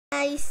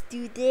guys,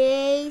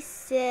 today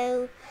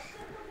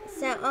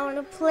I want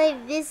to play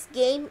this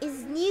game.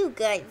 Is new,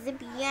 guys. The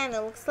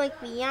piano looks like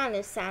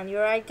piano sound. You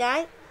right,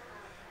 guys?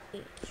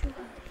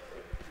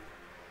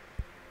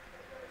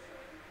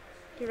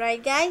 You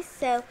right,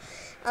 guys?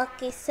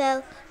 Okay,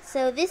 so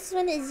this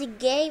one is the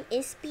game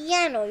is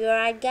piano. You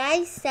right,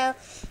 guys? So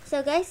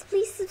guys,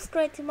 please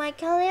subscribe to my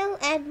channel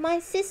and my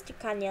sister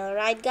channel,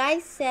 right,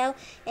 guys?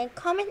 And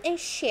comment and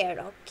share,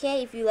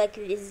 okay, if you like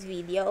this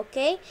video,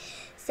 okay?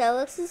 So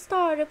let's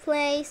start to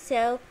play.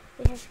 So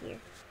we have here.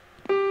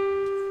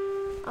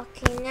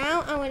 Okay,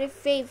 now I want a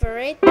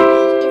favorite.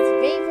 His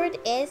favorite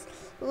is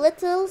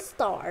Little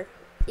Star.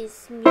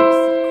 Is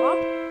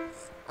musical.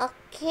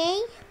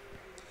 Okay.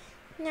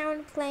 Now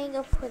I'm playing.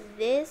 I'll put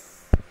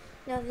this.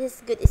 No, this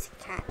is good. It's a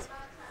cat.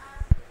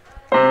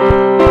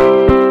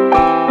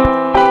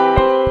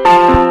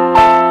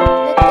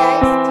 Look,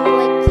 guys. Do you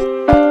like it?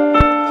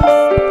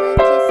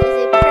 This is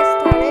a press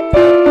start. I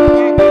play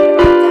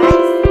piano,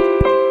 guys.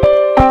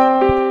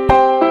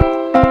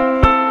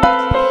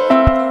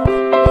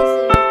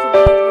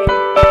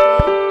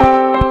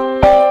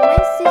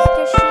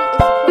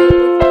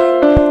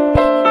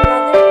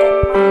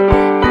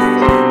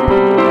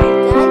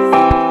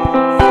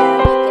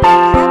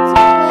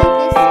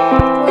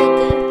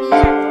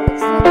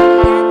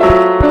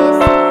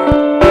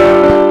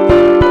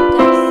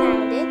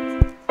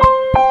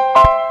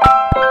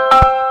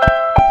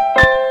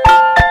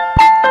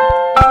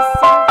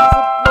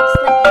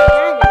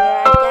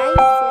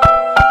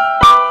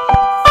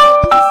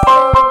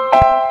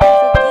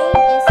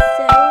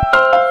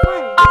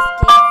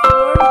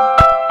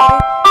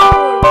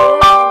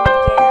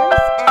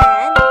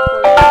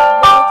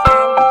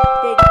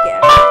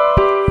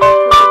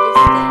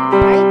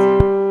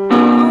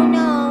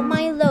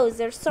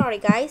 Sorry,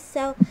 guys.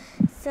 So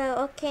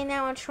okay,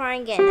 now I'll try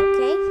again.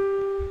 Okay,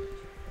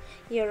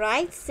 you're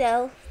right.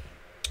 So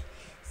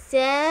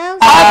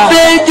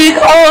حبيتك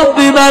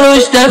حبي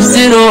ملوش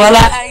تفسير ولا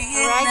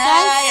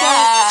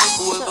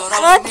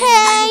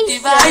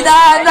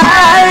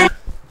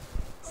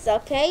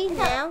okay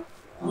now.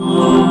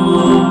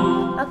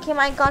 Okay,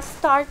 my God,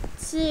 start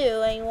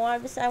 2. I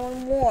want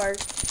more.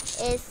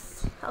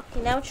 Is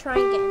okay now. Try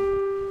again.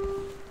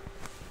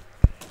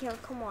 Here,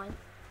 come on.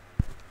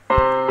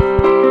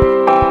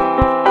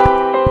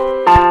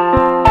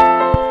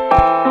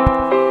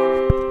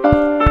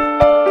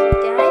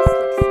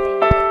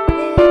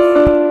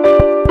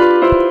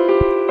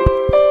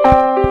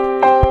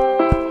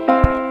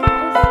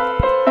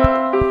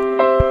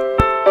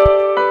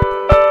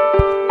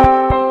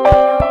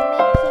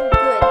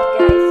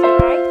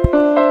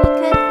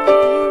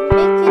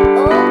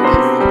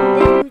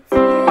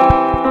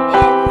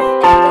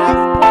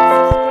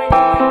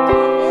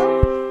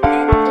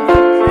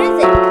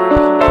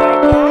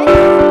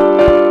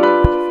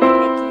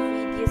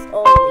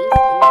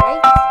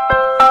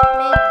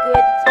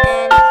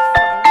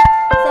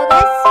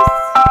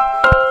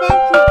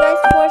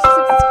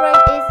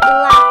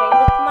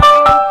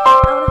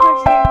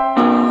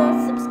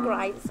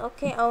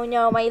 Okay, oh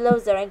no, my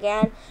loser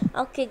again.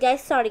 Okay,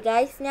 guys, sorry,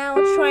 guys. Now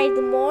I'll try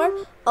the more.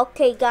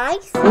 Okay,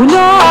 guys.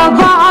 ولا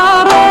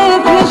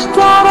بعرف ليش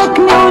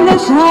تركني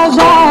وليش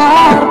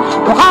هجر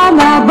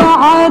وأنا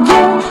بعد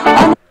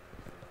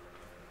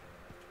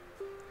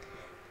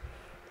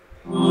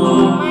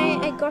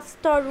I got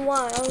star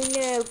 1. Oh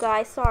no,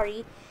 guys,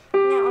 sorry.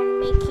 Now I'm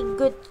making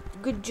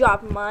good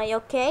job,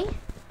 okay.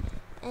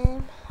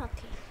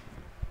 Okay.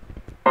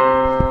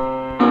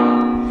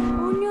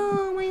 Oh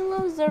no, my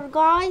loser,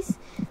 guys.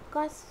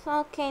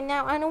 Okay,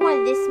 now I don't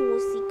want this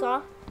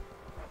musica.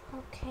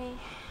 Okay,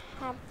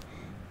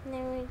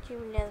 let me do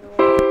another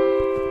one.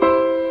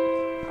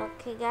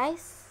 Okay,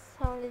 guys,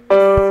 so this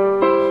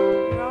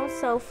wrong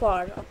so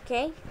far.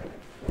 Okay,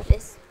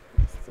 this.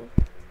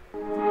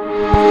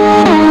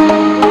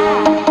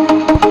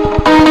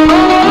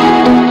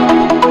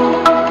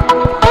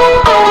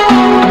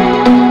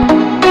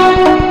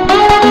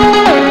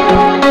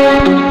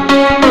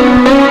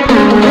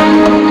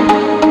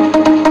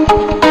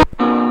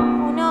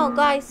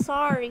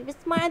 Sorry, but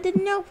I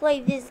didn't know play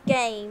this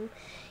game.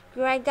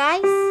 You right,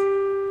 guys?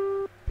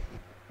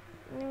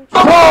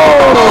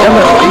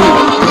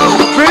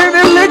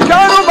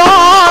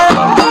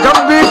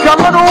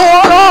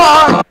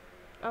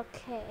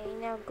 Okay,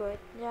 now good.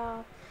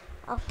 Now,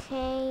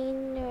 okay,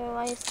 no,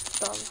 I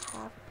still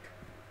have.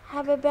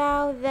 How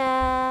about the?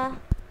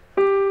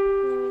 Let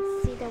me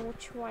see then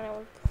which one I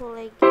will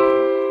play.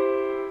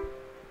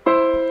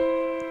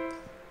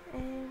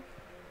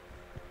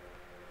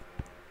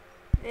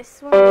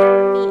 This one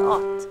will me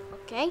out,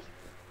 okay?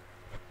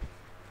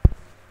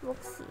 We'll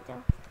see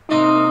though.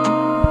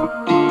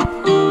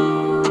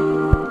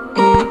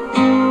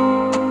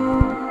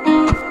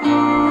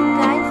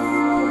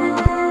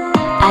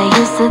 I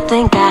used to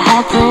think I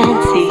had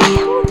plenty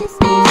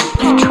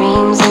of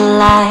dreams and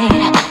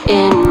light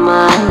in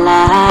my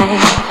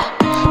life.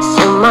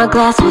 Still my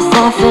glass was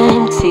half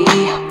empty,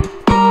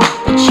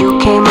 but you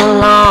came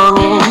along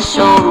and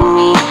showed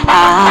me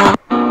how.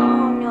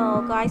 Oh no,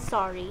 guys,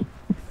 sorry.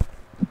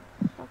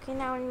 Okay,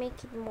 now I'm make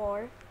it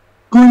more.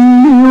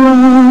 كل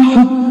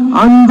واحد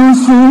عنده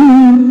سر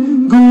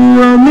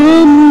جوا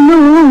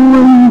منه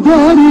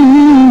ومداري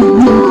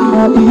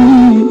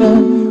الحقيقة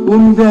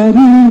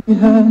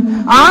ومداريها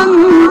عن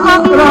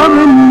أقرب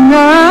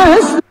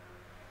الناس.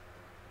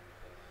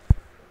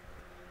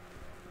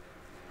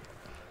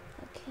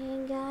 Okay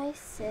guys,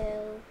 so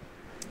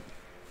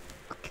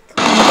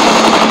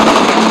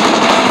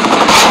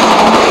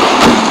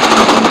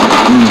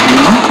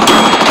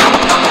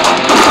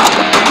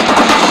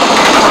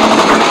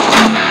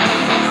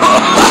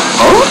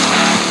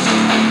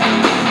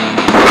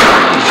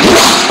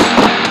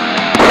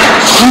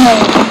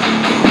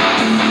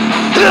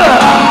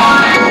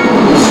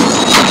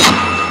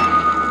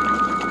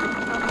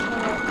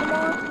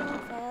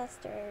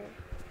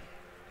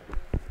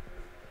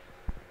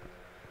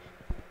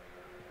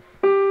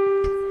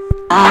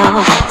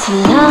to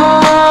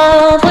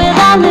love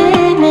without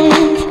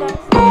limits,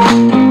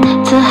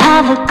 to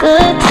have a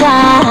good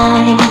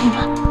time.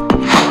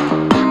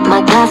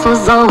 My glass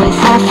was always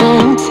half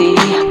empty,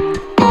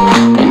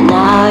 but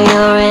now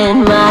you're in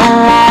my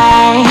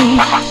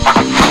life.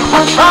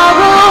 I'm far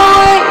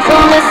away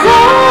from the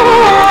sun,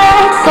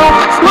 so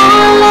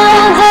smaller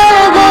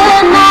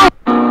than I.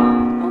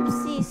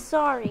 oopsie,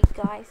 sorry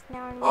guys.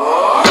 Now I'm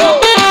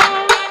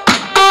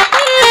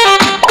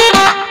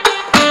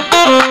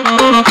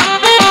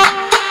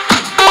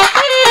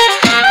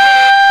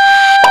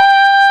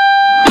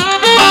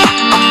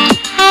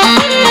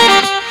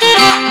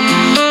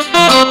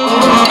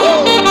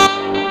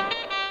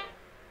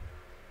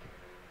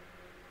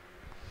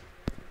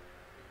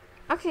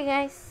okay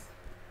guys.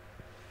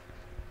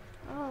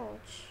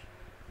 Ouch.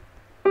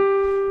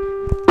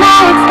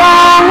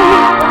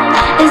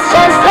 It's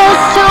just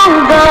us two,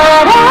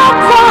 but I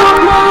don't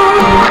know.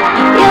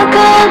 You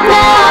could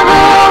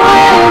never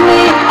wear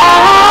me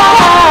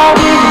out.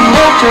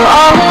 After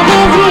all of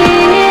these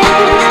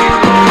years,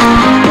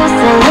 you're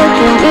still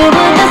looking good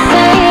with the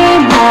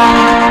same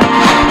eye.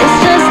 It's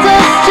just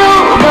us two,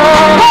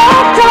 but I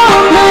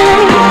don't know.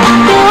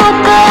 You could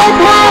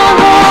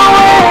never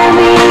wear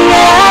me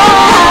out.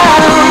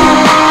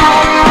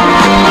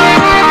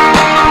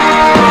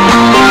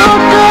 You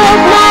could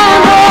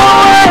never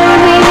wear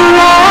me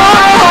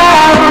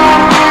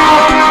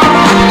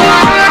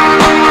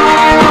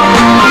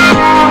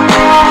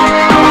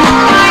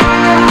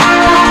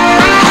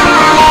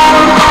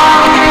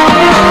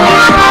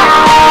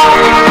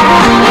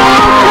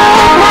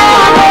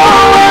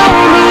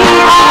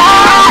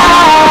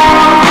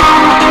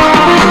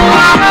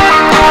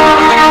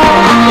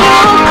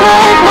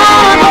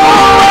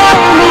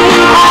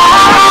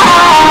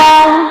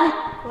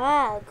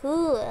Wow,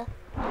 cool.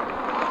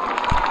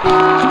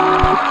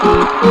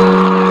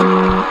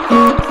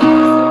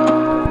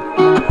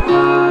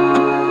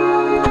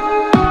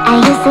 I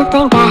used to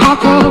think I had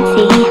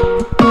plenty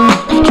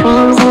of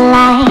dreams and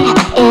light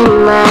in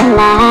my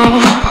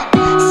life,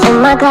 so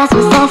my glass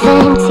was half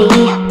empty,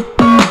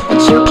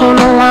 but you came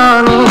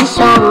along and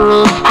showed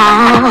me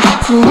how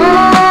to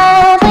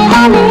love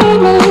without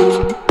limits,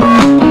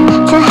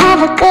 to have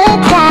a good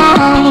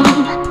time.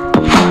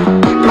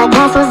 My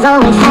glass was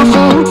always half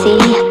empty,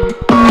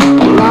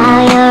 but now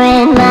you're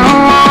in my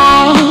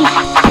life.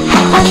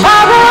 I'm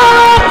far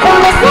away from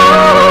the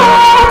sun,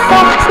 so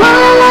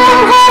smaller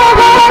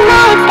than the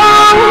night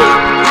sky.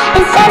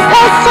 It's just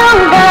us two,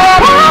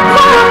 but I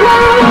don't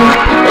know.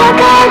 You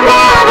could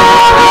never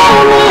wear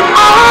me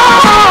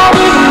out.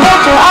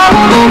 After all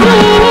of the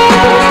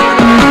years,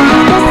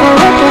 you're still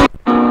looking.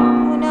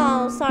 Oh no,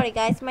 sorry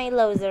guys, my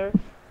loser.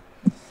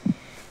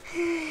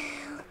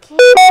 Okay.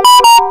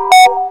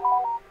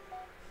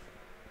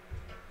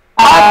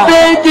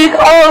 حبيتك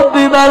حب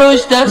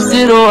ملوش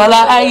تفسير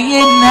ولا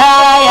أي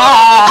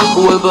نهاية،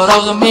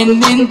 وبرغم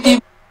إن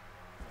انت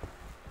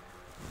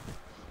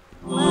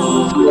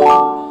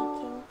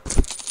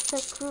So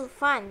cool,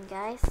 fun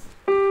guys.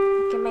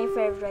 Okay, my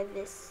favorite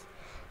this.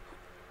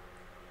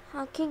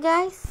 Okay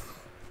guys.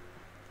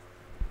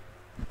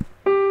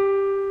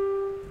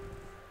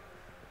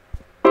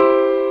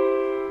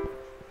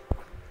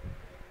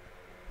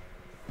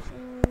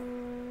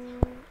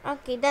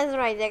 Okay, that's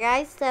right there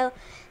guys.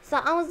 So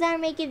I was done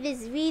making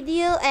this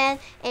video, and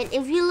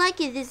if you like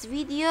this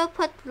video,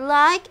 put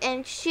like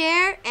and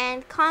share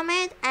and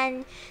comment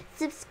and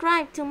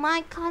subscribe to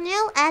my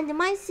channel, and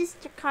my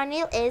sister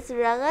channel is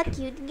Raga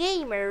Cute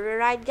Gamer,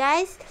 right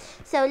guys?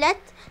 So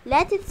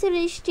لا تنسوا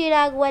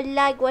الاشتراك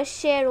واللايك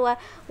والشير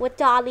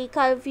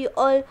والتعليقات في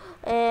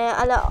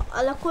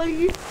على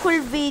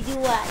كل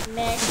فيديوهات،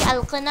 ماشي؟ على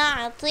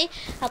القناة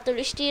حطوا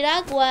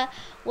الاشتراك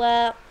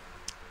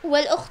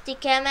والاخت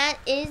كمان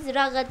از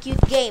رغد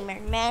كيوت جيمر،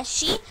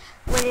 ماشي؟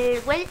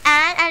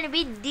 والان انا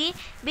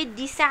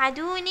بدي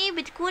ساعدوني،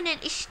 بتكون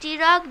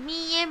الاشتراك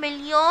 100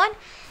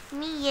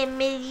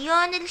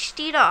 مليون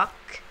الاشتراك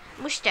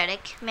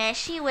مشترك،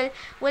 ماشي؟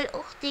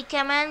 والاخت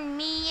كمان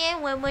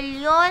 100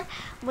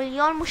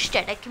 مليون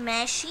مشترك،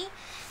 ماشي؟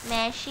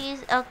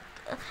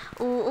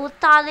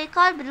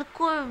 والتعليقات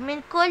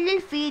من كل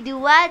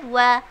الفيديوهات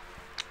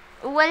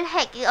Well,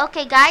 heck,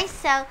 okay guys,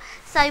 so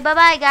bye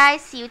bye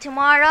guys, see you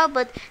tomorrow.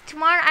 But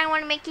tomorrow I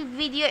want to make a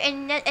video,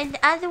 and the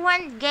other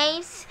one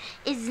games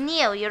is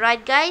new. You're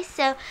right guys,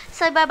 so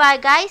bye bye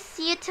guys,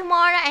 see you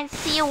tomorrow, and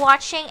see you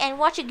watching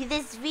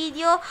this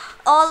video.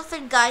 All of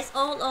it guys,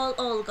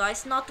 all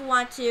guys, not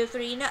 1 2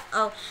 3, no,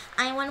 oh,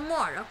 I want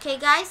more. Okay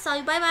guys,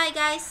 so bye bye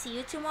guys, see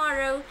you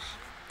tomorrow,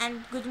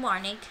 and good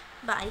morning,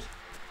 bye.